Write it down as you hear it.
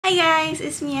Hi guys,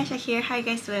 it's me Asha here. How are you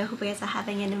guys doing? Hope you guys are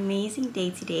having an amazing day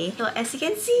today. So as you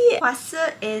can see,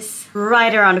 puasa is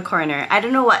right around the corner. I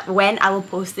don't know when I will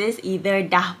post this, either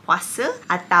dah puasa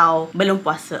atau belum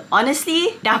puasa.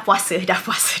 Honestly, dah puasa.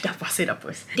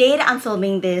 Day that I'm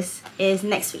filming this is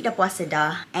next week dah puasa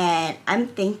dah, and I'm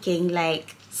thinking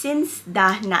like since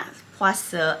dah nak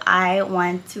puasa, I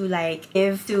want to like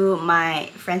give to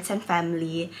my friends and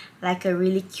family like a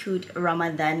really cute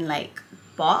Ramadan like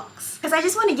box, because I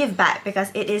just want to give back,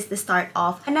 because it is the start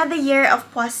of another year of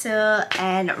puasa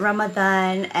and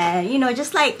Ramadan, and you know,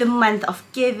 just like the month of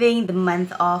giving, the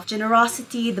month of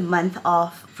generosity, the month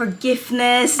of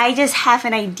forgiveness. I just have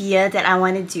an idea that I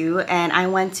want to do, and I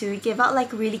want to give out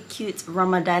like really cute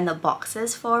Ramadan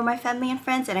boxes for my family and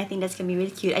friends, and I think that's gonna be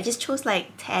really cute. I just chose like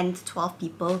 10 to 12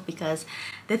 people because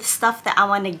the stuff that I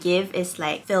want to give is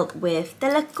like filled with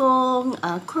telekung,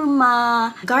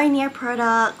 kurma, Garnier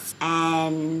products,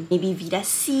 and maybe Vida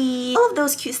C, all of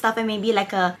those cute stuff, and maybe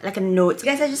like a note.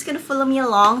 You guys are just gonna follow me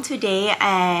along today,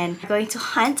 and we're going to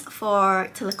hunt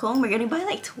for telekung. We're gonna buy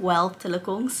like 12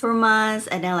 telekungs, kurmas,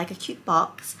 and then like a cute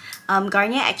box.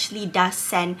 Garnier actually does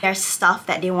send their stuff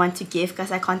that they want to give,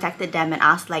 because I contacted them and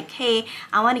asked like, hey,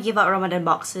 I want to give out Ramadan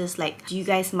boxes, like do you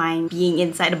guys mind being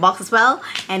inside the box as well?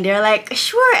 And they're like,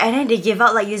 sure. And then they give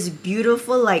out like this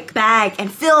beautiful like bag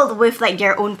and filled with like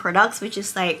their own products, which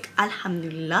is like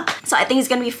alhamdulillah. So I think it's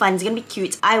gonna be fun, it's gonna be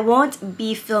cute. I won't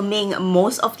be filming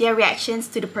most of their reactions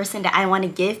to the person that I want to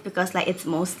give, because like it's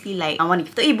mostly like I want to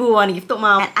give to ibu, I want to give to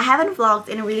mom, and I haven't vlogged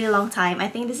in a really long time. I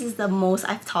think this is the most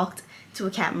I've talked to a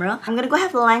camera. I'm gonna go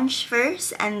have lunch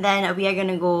first, and then we are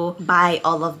gonna go buy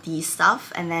all of these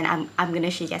stuff, and then I'm gonna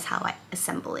show you guys how I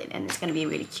assemble it, and it's gonna be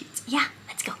really cute. Yeah,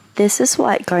 let's go. This is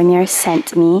what Garnier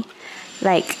sent me.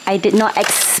 Like, I did not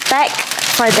expect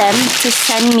for them to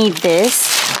send me this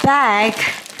bag,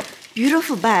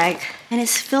 beautiful bag, and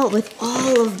it's filled with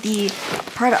all of the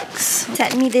products.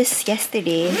 Sent me this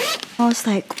yesterday. I was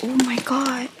like, oh my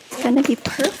god, it's gonna be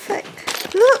perfect.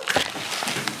 Look!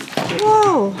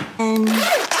 Whoa! And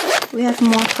we have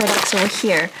more products over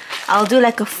here. I'll do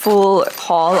like a full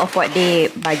haul of what they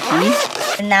bagi.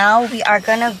 Now we are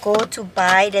gonna go to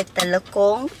buy the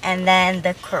telekung and then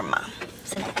the kurma.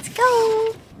 So let's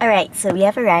go! Alright, so we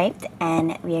have arrived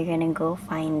and we are gonna go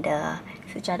find the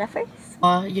sujada first.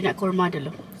 You nak kurma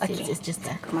dulu. Okay. It's just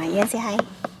that. Kurma, you want to say hi?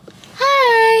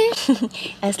 Hi!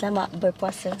 Selamat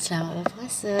berpuasa. Selamat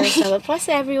berpuasa. Selamat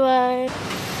berpuasa everyone.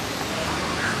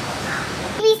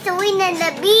 We sewing in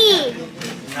the bee.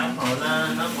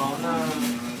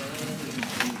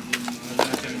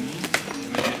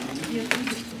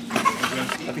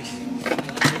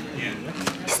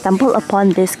 Stumbled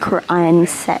upon this Quran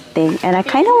set thing, and I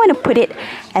kind of want to put it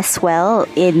as well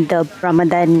in the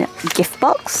Ramadan gift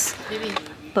box,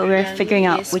 but we're figuring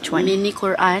out which one. Mini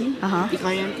Quran. Uh-huh.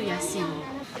 Yang tu Yasin.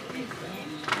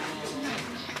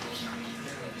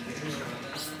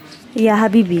 Ya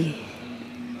Habibi.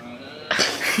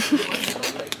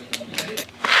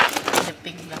 The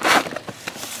pink lah.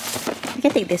 We can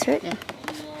take this, right? Yeah.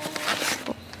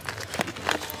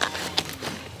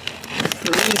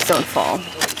 Please don't fall.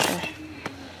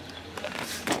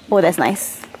 Oh, that's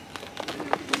nice.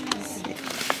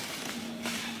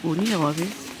 Oh, ni lawa ke?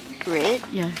 Red?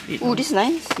 Yeah. Red. Oh, this is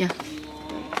nice. Yeah.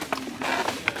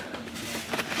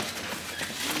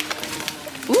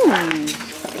 Ooh.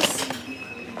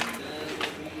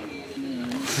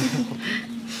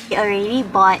 We already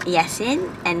bought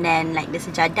Yasin, and then like the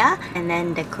sejadah, and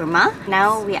then the kurma.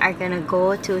 Now we are gonna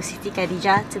go to Siti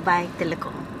Khadijah to buy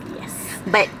telekung. Yes.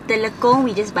 But telekung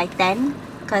we just buy 10,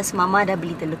 because Mama dah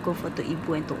beli telekung for Tok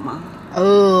Ibu and Tok Ma.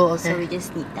 Oh, okay. So we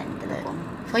just need 10 telekung.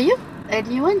 For you?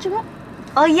 Anyone juga?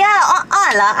 Oh yeah,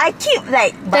 lah. I keep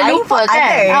like buying for Terlupa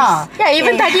kan? others. Yeah,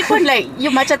 even tadi pun like you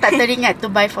macam tak teringat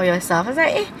to buy for yourself. I was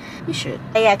like, you should.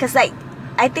 Yeah, because like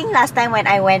I think last time when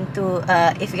I went to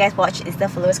if you guys watch, it's the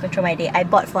Followers Control My Day, I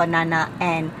bought for Nana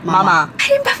and Mama. I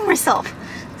didn't buy for myself.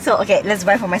 So okay, let's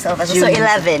buy for myself as well. So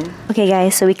 11. Okay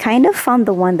guys, so we kind of found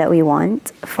the one that we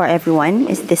want for everyone.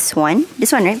 Is this one.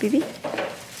 This one, right, baby?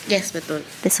 Yes, betul.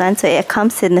 This one. So it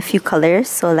comes in a few colors.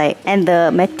 So like, and the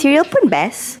material pun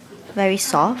best. Very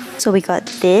soft. So we got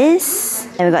this,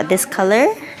 and we got this color,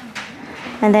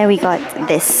 and then we got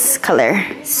this color.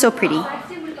 So pretty.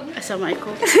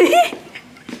 Assalamualaikum.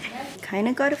 Kind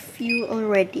of got a few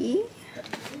already.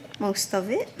 Most of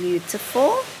it.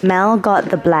 Beautiful. Mel got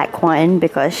the black one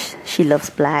because she loves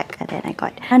black. And then I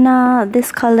got Anna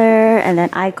this color. And then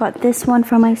I got this one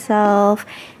for myself.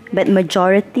 But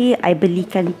majority, I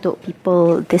belikan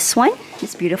people this one.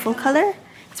 This beautiful color.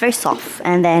 It's very soft.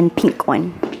 And then pink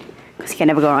one. because you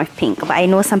can never go wrong with pink. But I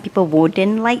know some people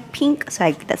wouldn't like pink, so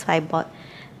that's why I bought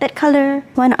that color.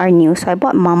 One are new, so I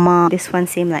bought Mama. This one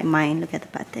same like mine. Look at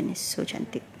the pattern, it's so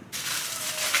cantik.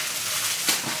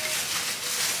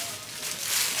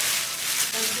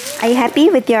 Are you happy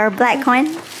with your black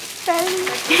one?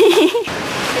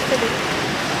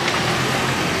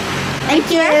 Thank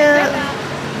you.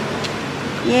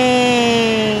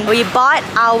 Yay! We bought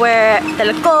our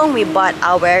telekung, we bought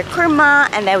our kurma,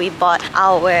 and then we bought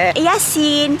our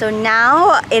yasin. So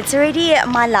now it's already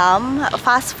malam.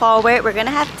 Fast forward, we're gonna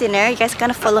have dinner. You guys are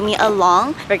gonna follow me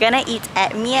along. We're gonna eat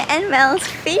at Mia and Mel's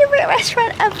favorite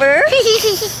restaurant ever.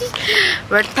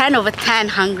 We're 10 over 10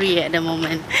 hungry at the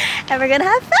moment. And we're gonna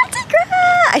have fatigra.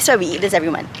 I swear we eat this every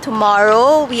month.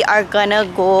 Tomorrow we are gonna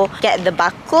go get the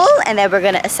bakul, and then we're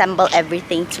gonna assemble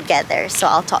everything together. So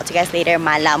I'll talk to you guys later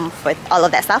malam for all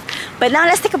of that stuff. But now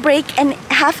let's take a break and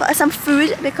have some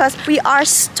food because we are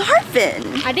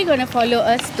starving. Are they gonna follow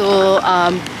us to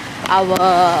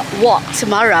our walk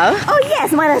tomorrow? Oh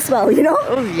yes, might as well, you know?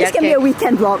 Oh, yeah, it's gonna be a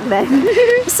weekend vlog then.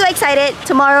 I'm so excited.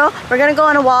 Tomorrow we're gonna go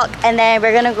on a walk, and then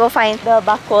we're gonna go find the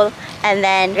bakul, and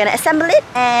then we're gonna assemble it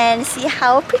and see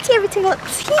how pretty everything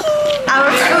looks. Our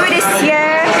food is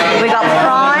here. We got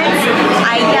prawns,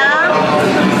 ayam,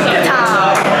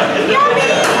 tam. Yummy!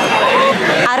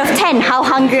 Out of 10, how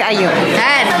hungry are you?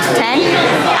 10. 10?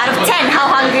 Out of 10, how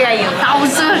hungry are you?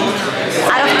 1,000.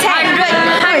 Out of 10?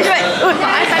 100.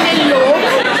 I paling low.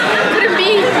 Couldn't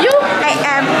be you. I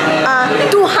am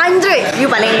 200.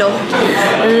 You paling low.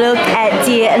 Look at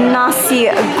the nasi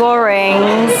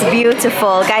gorengs.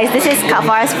 Beautiful. Guys, this is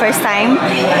Kavar's first time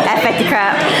at Fatty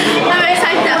Crab. I'm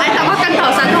excited. I tak makan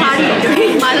tau satu hari.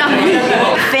 Malam ni.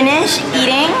 Finish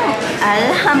eating.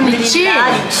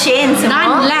 Alhamdulillah. Chain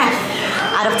None left.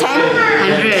 Out of 10?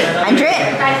 100. 100?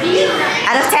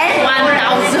 Out of 10?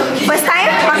 1,000. First time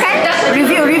makan?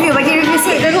 Review. Bagi review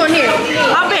sikit. Tengok ni.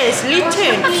 Habis.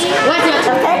 Litten. What's your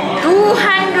Out of 10?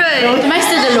 200. Am I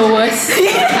still the lowest?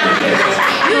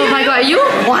 Oh my god, you?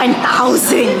 1,000.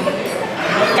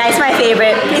 Guys, my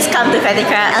favorite. Please come to Fatty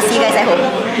Crab. I'll see you guys at home.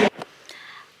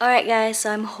 Alright guys,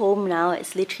 so I'm home now.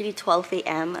 It's literally 12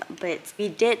 AM, but we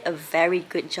did a very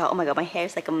good job. Oh my god, my hair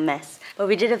is like a mess. But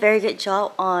we did a very good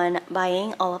job on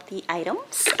buying all of the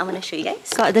items. I'm gonna show you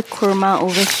guys. Got the kurma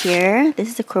over here.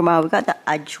 This is the kurma. We got the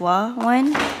ajwa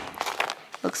one.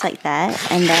 Looks like that.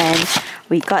 And then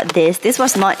we got this. This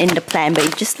was not in the plan, but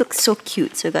it just looks so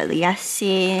cute. So we got the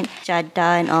yasin,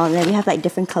 jada, and all. And then we have like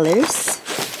different colors.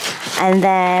 And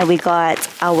then we got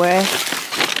our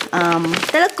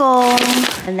telekung,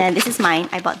 and then this is mine.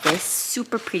 I bought this,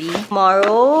 super pretty.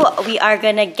 Tomorrow we are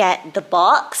gonna get the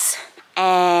box,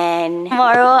 and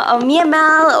tomorrow me and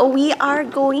Mel, we are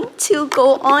going to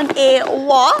go on a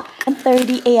walk at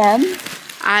 30 AM.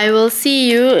 I will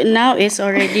see you. Now it's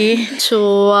already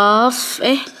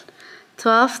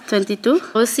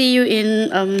 12:22. We'll see you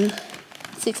in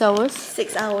 6 hours.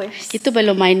 6 hours. Itu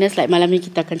belum minus like malam ni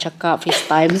kita akan cakap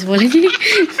FaceTime semua lagi.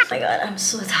 Oh my god, I'm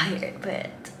so tired.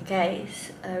 But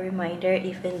guys, a reminder,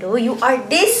 even though you are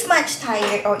this much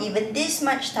tired, or even this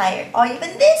much tired, or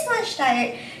even this much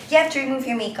tired, you have to remove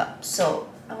your makeup. So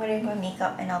I'm gonna remove my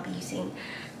makeup, and I'll be using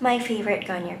my favorite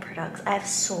Garnier products. I have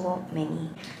so many.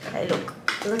 Like,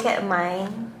 look at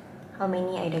mine. How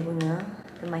many I guna?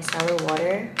 The micellar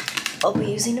water. I'll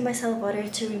be using the micellar water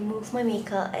to remove my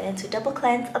makeup, and then to double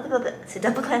cleanse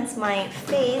my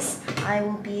face, I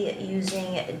will be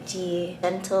using the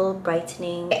Gentle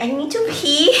Brightening. I need to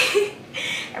pee.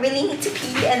 I really need to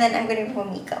pee, and then I'm gonna remove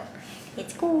makeup.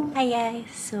 Let's go. Hi guys,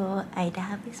 so I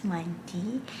have this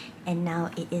mandi, and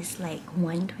now it is like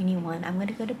 1:21. I'm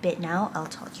gonna go to bed now. I'll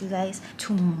talk to you guys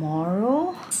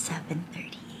tomorrow,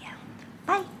 7:30 AM.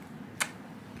 Bye.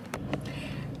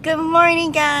 Good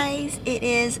morning guys, it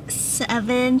is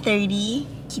 7:30.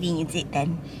 Kidding, it's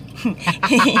 8:10.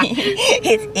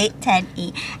 It's 8:10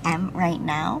 AM right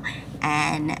now,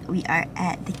 and we are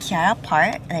at the Kiara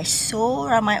Park. There's so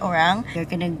ramai orang. We're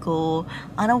gonna go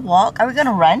on a walk. Are we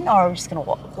gonna run or are we just gonna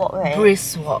walk? Right?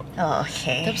 Brisk walk. Oh,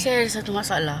 okay. Tapi saya ada satu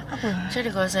masalah. Apa? Macam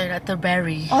mana kalau saya nak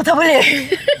terberry? Oh, tak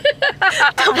boleh.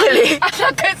 Tak boleh.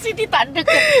 Anak kat sini tak ada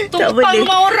Tak tumpang boleh.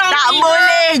 rumah orang. Tak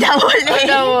boleh. Tak boleh.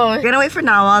 Tak boleh. We're gonna wait for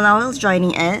Nawal. Nawal's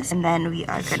joining us, and then we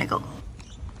are gonna go.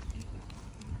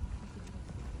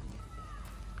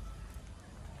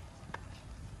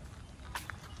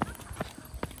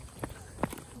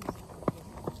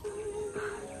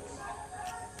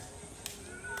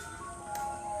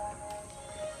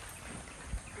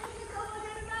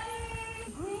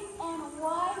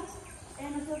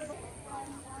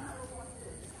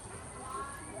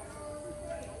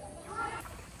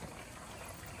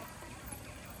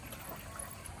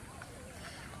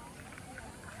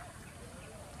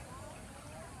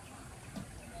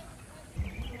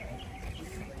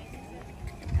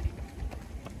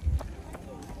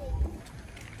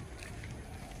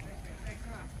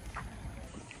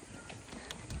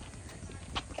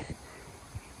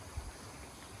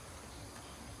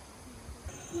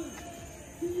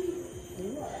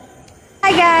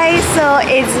 Hi guys, so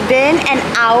it's been an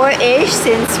hour-ish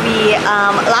since we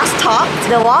last talked.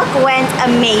 The walk went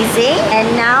amazing and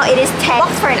now it is 10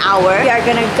 walks for an hour. We are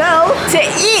gonna go to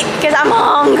eat because I'm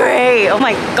hungry. Oh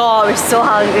my god, we're so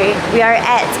hungry. We are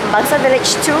at Bangsa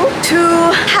Village 2 to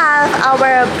have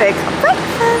our big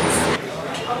breakfast.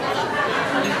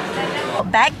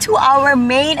 Back to our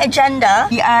main agenda.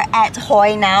 We are at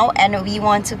Hoi now and we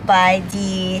want to buy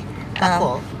the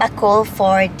bakul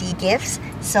for the gifts.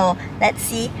 So let's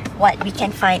see what we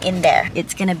can find in there.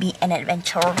 It's gonna be an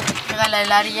adventure. Jangan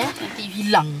lari-lari ya, nanti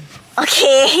hilang.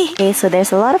 Okay, so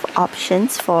there's a lot of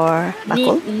options for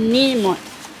bakul. Ni muat.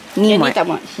 Ni Yang muat. ni tak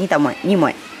muat. Ni tak muat. Ni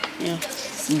muat. Yeah.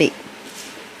 It's big.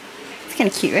 It's kind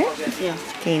of cute, right? Yeah.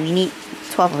 Okay, we need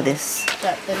 12 of this.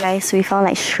 Tak, Guys, so we found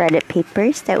like shredded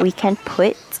papers that we can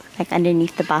put like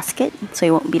underneath the basket so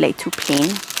it won't be like too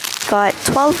plain. Got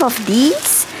 12 of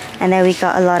these and then we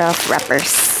got a lot of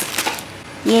wrappers.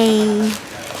 Yay!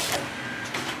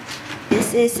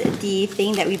 This is the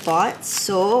thing that we bought.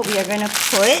 So we are gonna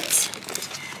put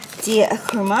the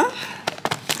kurma,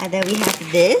 and then we have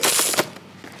this,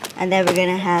 and then we're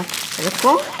gonna have the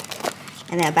phone,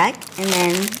 and then a bag, and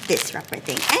then this wrapper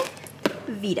thing, and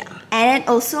Vida. And then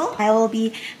also I will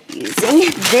be using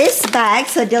this bag,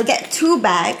 so they'll get 2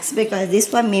 bags because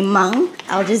this one memang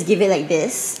I'll just give it like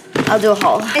this. I'll do a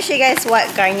haul. I'll show you guys what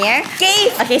Garnier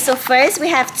gave. Okay, so first we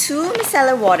have 2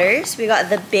 micellar waters. We got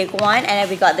the big one and then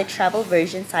we got the travel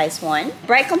version size one.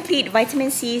 Bright Complete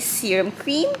Vitamin C Serum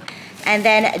Cream and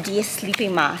then the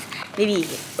sleeping mask. Baby,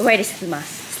 wear the sleeping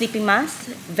mask. Sleeping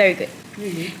mask, very good.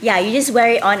 Really? Yeah, you just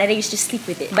wear it on and then you just sleep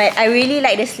with it. But I really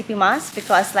like the sleeping mask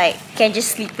because like you can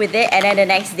just sleep with it and then the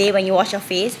next day when you wash your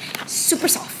face, super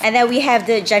soft. And then we have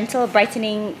the Gentle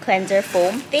Brightening Cleanser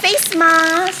Foam. The face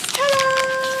mask. Ta-da!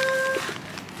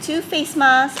 2 face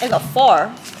masks. I got 4.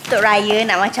 Untuk raya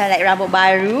nak macam like rambut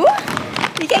baru,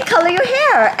 you can color your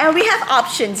hair. And we have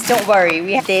options, don't worry.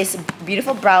 We have this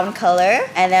beautiful brown color.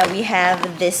 And then we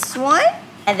have this one.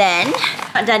 And then,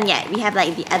 not done yet. We have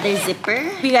like the other zipper.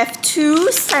 We have 2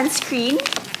 sunscreen.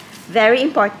 Very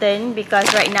important because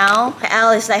right now,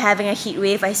 L is like having a heat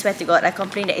wave. I swear to God, I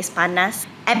complain that it's panas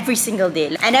every single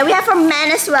day. And then we have for men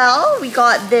as well. We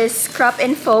got this Scrub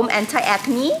and Foam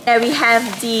Anti-Acne. Then we have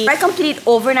the Bright Complete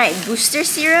Overnight Booster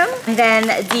Serum. And then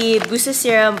the Booster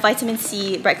Serum Vitamin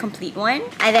C Bright Complete one.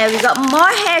 And then we got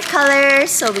more hair colors.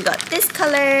 So we got this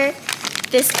color,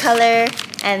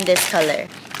 and this color.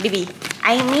 Baby,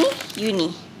 I me, you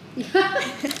me.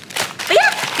 But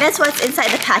yeah, that's what's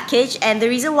inside the package, and the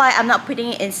reason why I'm not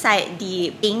putting it inside the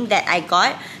thing that I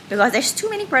got because there's too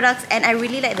many products and I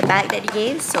really like the bag that he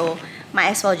gave, so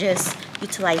might as well just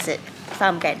utilize it.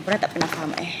 Faham kan? Korang tak pernah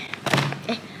faham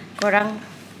korang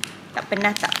tak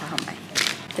pernah tak faham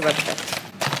betul.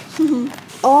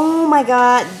 Oh my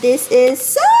god, this is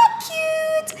so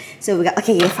cute! So we got,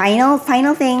 okay, the final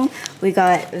thing. We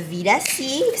got Vida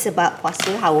C, sebab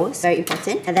puasa haus, very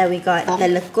important. And then we got the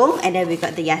lekung, and then we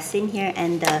got the yasin here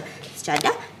and the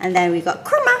sejadah. And then we got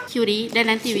kurma. Cutie, then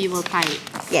nanti we will tie it.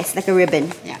 Yes, like a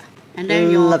ribbon. Yeah. And then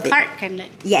your Love it. card can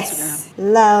like Yes,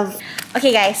 love.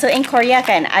 Okay guys, so in Korea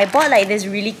kan, I bought like this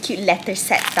really cute letter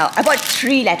sets out. I bought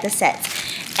 3 letter sets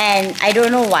and I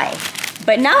don't know why.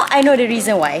 But now I know the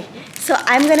reason why. So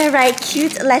I'm gonna write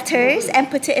cute letters and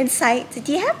put it inside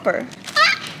the hamper.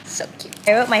 So cute.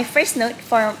 I wrote my first note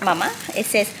for Mama. It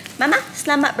says, Mama,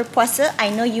 selamat berpuasa. I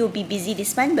know you will be busy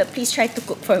this month, but please try to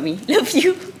cook for me. Love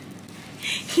you.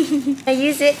 I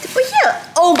use it to put here.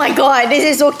 Oh my god, this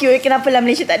is so cute. Kenapa dalam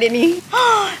Malaysia tak ada ni?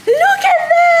 Look at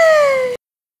that!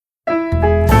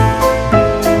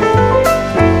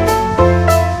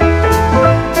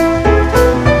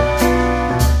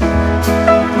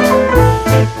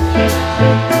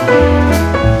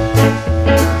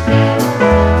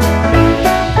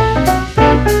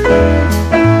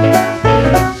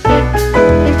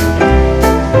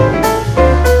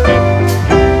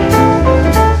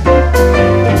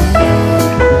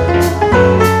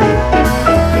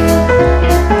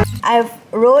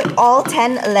 All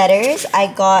 10 letters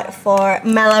I got for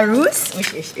Melarus,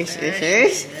 which is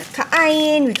Kak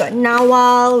Ain, we got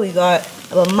Nawal, we got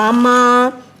Mama,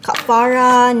 Kak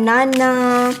Farah,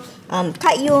 Nana,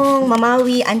 Kak Yung,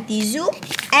 Mamawi, Auntie Zu,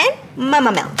 and Mama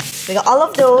Mel. We got all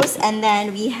of those, and then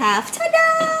we have,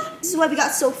 tada! This is what we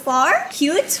got so far.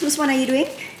 Cute. Whose one are you doing?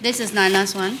 This is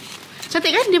Nana's one.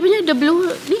 Cantik kan? Dia punya the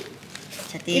blue ni.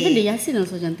 Cantik. Even the yasin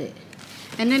also cantik.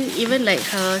 And then even like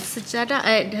her sejadah,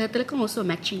 her telekung also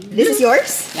matching. This is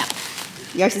yours? Yeah.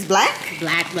 Yours is black?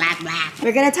 Black.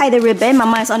 We're gonna tie the ribbon.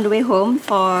 Mama is on the way home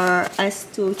for us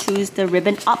to choose the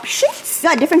ribbon options. We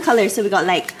got different colors, so we got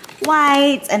like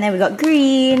white, and then we got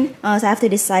green. So I have to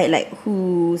decide like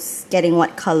who's getting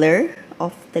what color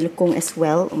of the lekong as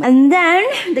well. And then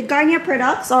the Garnier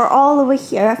products are all over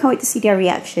here. I can't wait to see their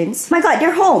reactions. Oh my god,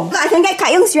 they're home. I can get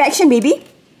Kak Yong's reaction, baby.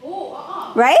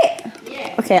 Right?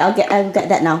 Yeah. Okay, I'll get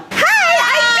that now. Hi,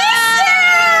 I miss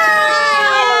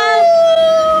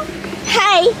you.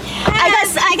 Hi.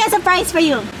 I got a surprise for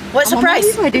you. What surprise?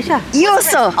 You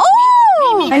also.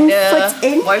 Oh! And put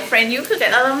in. Boyfriend you ke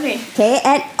kat dalam ni? Okay,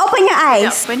 and open your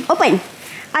eyes. Yeah, open.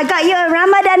 I got you a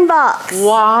Ramadan box.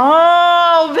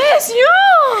 Wow, bestnya.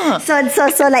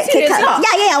 So like Serious ah?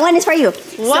 yeah, one is for you.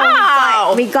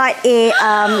 Wow. So we got a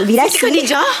vidasi.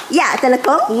 Khadijah? Yeah,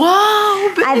 telekong.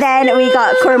 Wow, And then we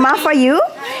got kurma for you.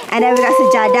 And then we got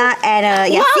sejadah and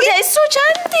wow, that is so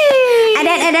cantik. And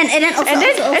then also.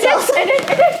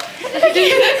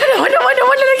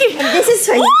 Mana lagi? This is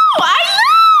for you. Oh, I love.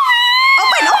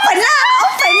 Open lah.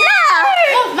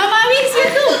 Oh, Mama Awi here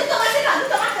too.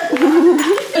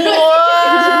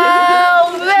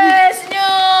 Wow,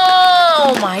 bestnya.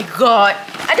 Oh my god.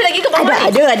 Ada lagi ke Mama?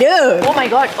 Ada. Oh my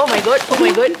god.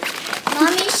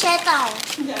 Mommy, share tau.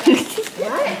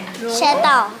 Share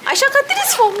tau. Aisyah kata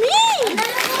this for me.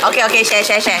 Okay, share.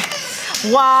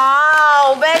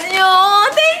 Wow, bestnya.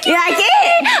 Thank you. You like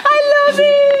it? I love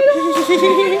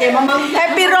it. Okay, Mama.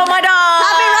 Happy Ramadan.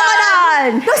 Happy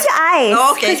Ramadan. Close your eyes.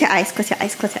 Okay. Close your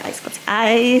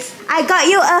eyes. I got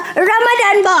you a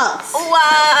Ramadan box.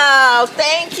 Wow,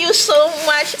 thank you so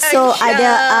much, Aisyah. So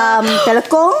ada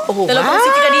telekong. Oh, telekong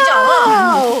Siti Khadijah.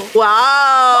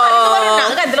 Wow. Itu baru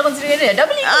nak kan telekong Siti Khadijah? Dah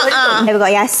beli ke? Then we got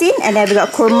Yasin, and then we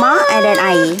got kurma, and then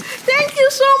air. Thank you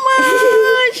so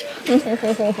much.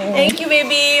 Thank you,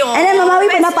 baby. Oh, And then Mama Wi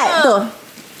pun dapat tu.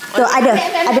 Tu ada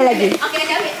lagi.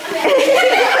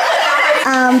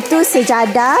 Tu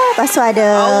sejadah, lepas tu ada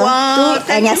tu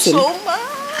and Yasin. Thank you so much.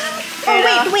 Oh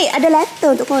wait, ada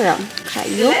letter untuk korang. Kak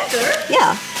Yung.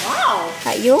 Yeah. Wow.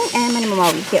 Kak Yung and mana Mama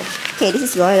Wi? Here. Okay, this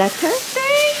is your letter.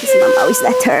 This is Mama Wi's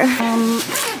letter.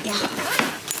 Yeah.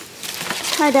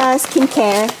 Tada,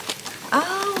 skincare.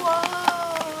 Oh,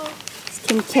 wow.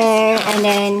 Skincare, and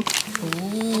then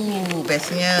Ooh,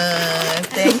 bestnya.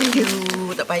 Thank you.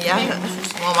 Tak payah.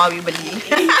 Mama Awi beli.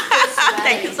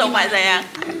 Thank you so much, sayang.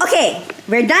 okay,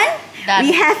 we're done. Done.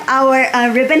 We have our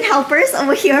ribbon helpers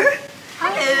over here.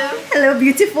 Hello,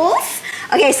 beautifuls.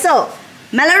 Okay, so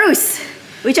Melarus,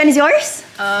 which one is yours?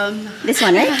 This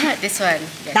one, right? This one.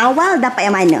 Yeah. Dawal dapat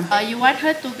yang mana? You want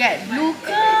her to get blue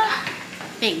ke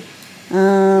pink?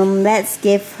 Let's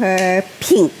give her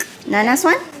pink. Nana's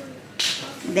one?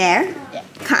 There. Yeah.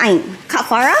 Kak Ain. Kak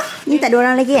Farah? Ni tak ada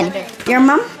orang lagi kan? Your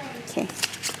mom? Okay.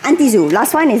 Auntie Zu.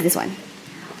 Last one is this one.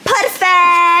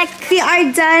 Perfect! We are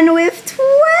done with 12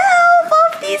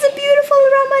 of these beautiful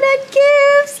Ramadan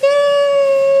gifts.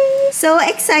 Yay! So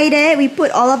excited. We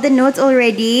put all of the notes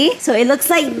already. So it looks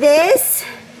like this.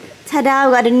 Tada,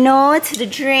 we got the notes, the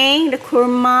drink, the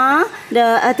kurma,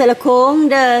 the telekong,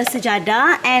 the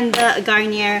sejadah, and the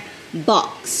Garnier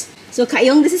box. So Kak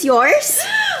Yung, this is yours.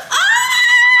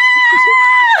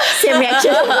 Same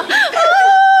reaction.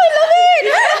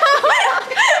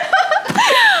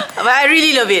 I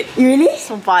really love it. You really?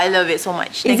 Sumpah, I love it so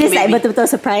much. Is Thank this you, like baby. betul-betul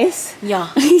surprise? Ya,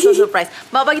 so surprise.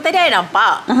 Mak pagi tadi I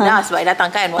nampak. Dah sebab I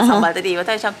datang kan buat sambal tadi. Lepas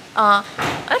tu I macam,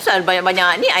 asal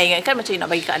banyak-banyak ni I ingatkan macam nak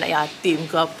bagi kat anak yatim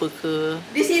ke apa ke.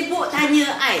 Dia sibuk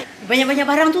tanya I, banyak-banyak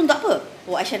barang tu untuk apa?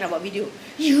 Oh, Aisyah nak buat video.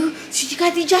 Ya, Siti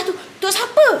Khadijah tu untuk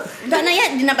siapa? Untuk anak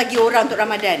yatim, dia nak bagi orang untuk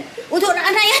Ramadan. Untuk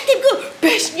anak yatim ke?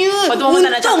 Bestnya. Lepas tu Mama tak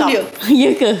nak Untung cakap. dia.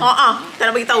 Ya ke? Tak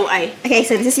nak bagi tahu I. Okay,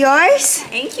 so this is yours.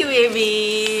 Thank you,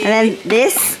 baby. And then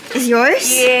this is yours.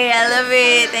 Yeah, I love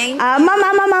it. Thank you.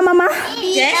 Mama.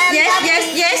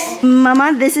 Yes.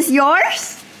 Mama, this is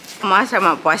yours. Mama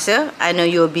selamat puasa. I know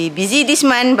you'll be busy this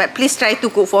month, but please try to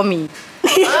cook for me.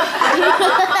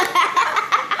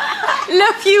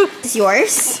 Love you. This is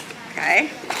yours. Okay.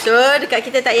 So, dekat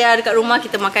kita tak payah dekat rumah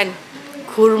kita makan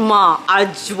kurma,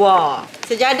 ajwa,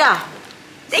 sejadah.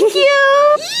 Thank you.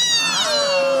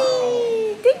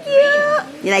 Thank you.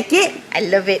 You like it? I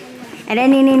love it. And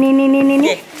then ni.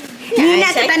 Okay. Ni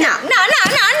nak ke tak nak?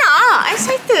 Nak.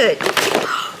 Excited.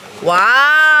 Wow.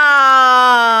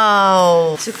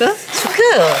 Suka?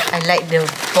 I like the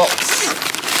box.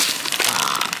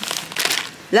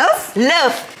 Love?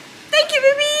 Thank you,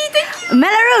 baby. Thank you.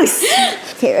 Melarus.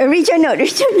 Okay, read your note.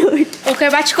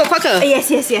 Okay, baca kuat ke? Yes.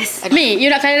 Mi,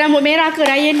 you nak kena rambut merah ke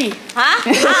raya ni?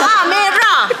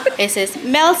 Merah. It says,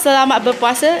 Mel selamat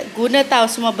berpuasa. Guna tahu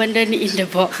semua benda ni in the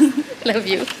box. Love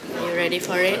you. Are you ready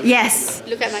for it? Yes.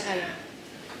 Look at my color.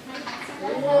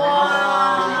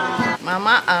 Wow.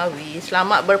 Mama Awi,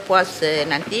 selamat berpuasa.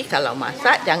 Nanti kalau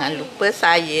masak jangan lupa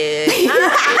saya.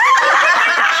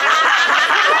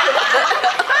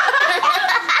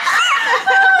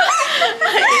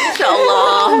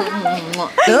 InsyaAllah.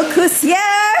 Look who's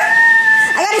here!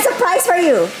 I got a surprise for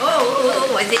you.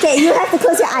 What is it? Okay, you have to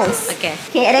close your eyes. Okay.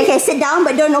 Okay, and okay, sit down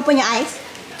but don't open your eyes.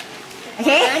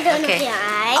 Okay? I don't know Okay. your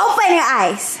eyes. Open your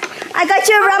eyes. I got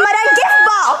you a Ramadan gift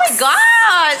box. Oh my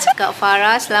god! Kak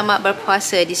Farah, selamat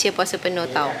berpuasa. This year puasa penuh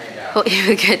tau. Hope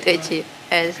you get to achieve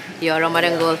as your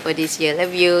Ramadan goal for this year.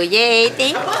 Love you. Yay!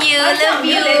 Thank you. Love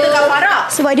you. Kak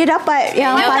Farah. Sebab dia dapat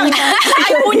yang paling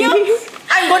I punya.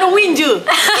 I'm gonna win je.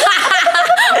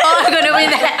 Oh, I'm gonna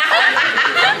win that.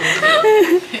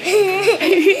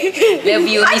 Love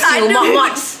you. Miss you.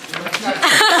 Mak-maks.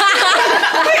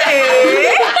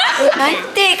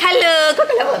 Cantik colour. Kau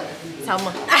colour apa?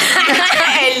 Sama.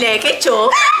 Eleh,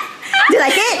 kecoh. Do you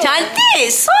like it?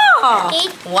 Cantik. Soft. Okay.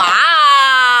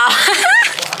 Wow.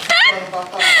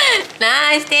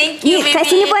 Nice. Thank you, Ni, baby. kat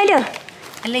sini pun ada.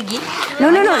 Lagi?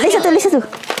 No. List satu.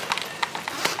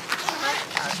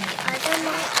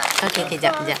 Okay,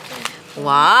 kejap.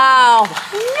 Wow.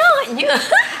 Banyaknya.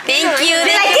 Thank you. You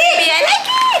Thank like you, it? baby. I like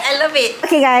it. I love it.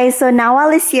 Okay guys, so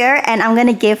Nawal is here and I'm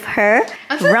gonna give her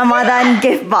Ramadan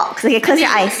gift box. Okay, close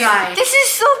your eyes. This is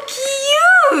so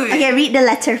cute. Okay, read the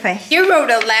letter first. You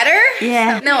wrote a letter?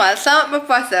 Yeah. Nawal, selamat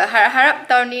berpuasa. Harap-harap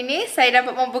tahun ini saya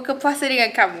dapat membuka puasa dengan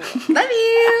kamu. Love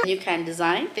you. You can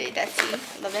design. That's it.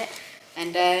 Love it.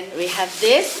 And then we have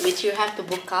this, which you have to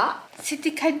buka.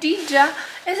 Siti Khadijah,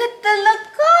 is it the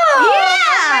logo? Yeah.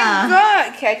 Oh my god.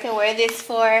 Okay, I can wear this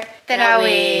for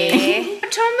Tarawih.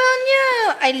 Comelnya.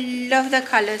 I love the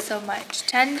color so much.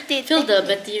 Cantik. Feel the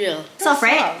material. Soft,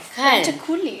 right? Kan? Macam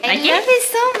kulit. I love it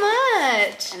so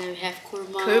much. And then we have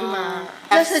kurma.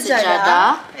 The Have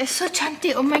sejadah. It's so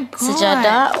cantik. Oh my god.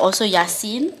 Sejadah, also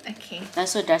yasin. Okay. And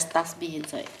so there's tasbih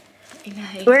inside.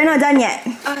 We're not done yet.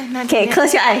 Oh, not Okay, yet.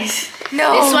 close your eyes.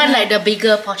 No. This one like the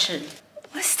bigger portion.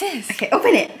 What's this? Okay,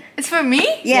 open it. It's for me?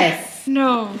 Yes.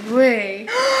 No way.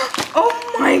 Oh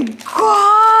my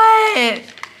god.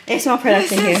 There's more products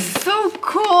This in here. is so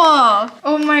cool.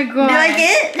 Oh my god. Do you like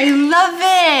it? I love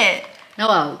it. Now,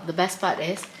 well, the best part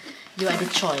is you have the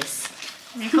choice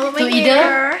Hold to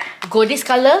either go this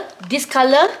color,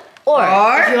 or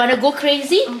if you want to go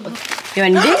crazy, You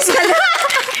want this color?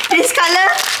 This color?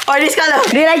 Or this color?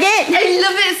 Do you like it? I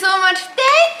love it so much.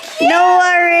 Thank you. No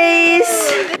worries.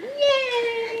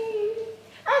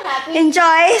 I'm happy.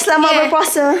 Enjoy. Selamat Yeah.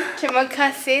 berpuasa. Terima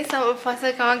kasih. Selamat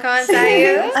berpuasa kawan-kawan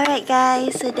saya. Alright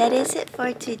guys, so that is it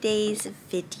for today's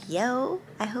video.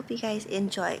 I hope you guys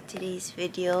enjoyed today's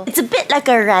video. It's a bit like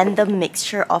a random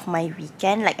mixture of my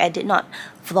weekend. Like I did not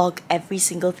vlog every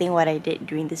single thing what I did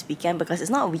during this weekend because it's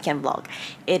not a weekend vlog.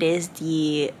 It is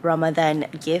the Ramadan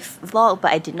gift vlog, but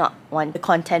I did not want the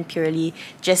content purely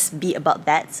just be about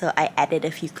that, so I added a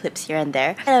few clips here and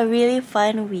there. I had a really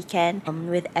fun weekend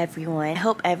with everyone. I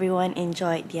hope everyone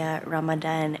enjoyed their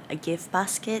Ramadan gift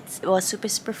baskets. It was super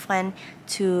fun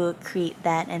to create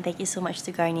that, and thank you so much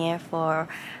to Garnier for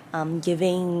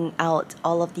giving out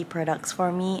all of the products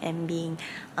for me and being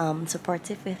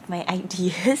supportive with my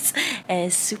ideas. And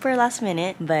it's super last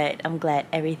minute, but I'm glad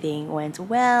everything went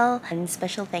well. And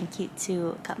special thank you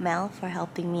to Kak Mel for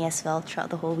helping me as well throughout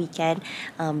the whole weekend,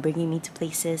 bringing me to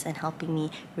places and helping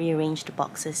me rearrange the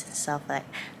boxes and stuff. Like,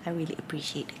 I really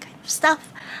appreciate that kind of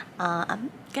stuff.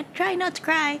 I'm gonna try not to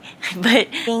cry,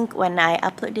 but I think when I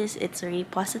upload this, it's already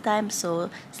puasa time.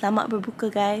 So selamat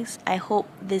berbuka guys. I hope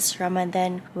this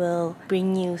Ramadan will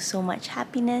bring you so much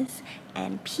happiness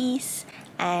and peace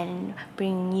and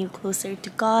bring you closer to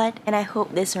God. And I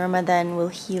hope this Ramadan will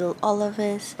heal all of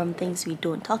us from things we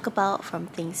don't talk about, from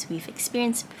things we've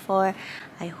experienced before.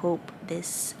 I hope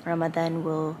this Ramadan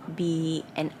will be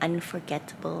an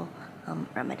unforgettable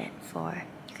Ramadan for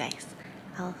you guys.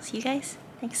 I'll see you guys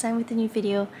next time with a new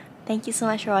video. Thank you so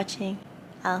much for watching.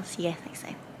 I'll see you guys next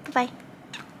time. Bye-bye.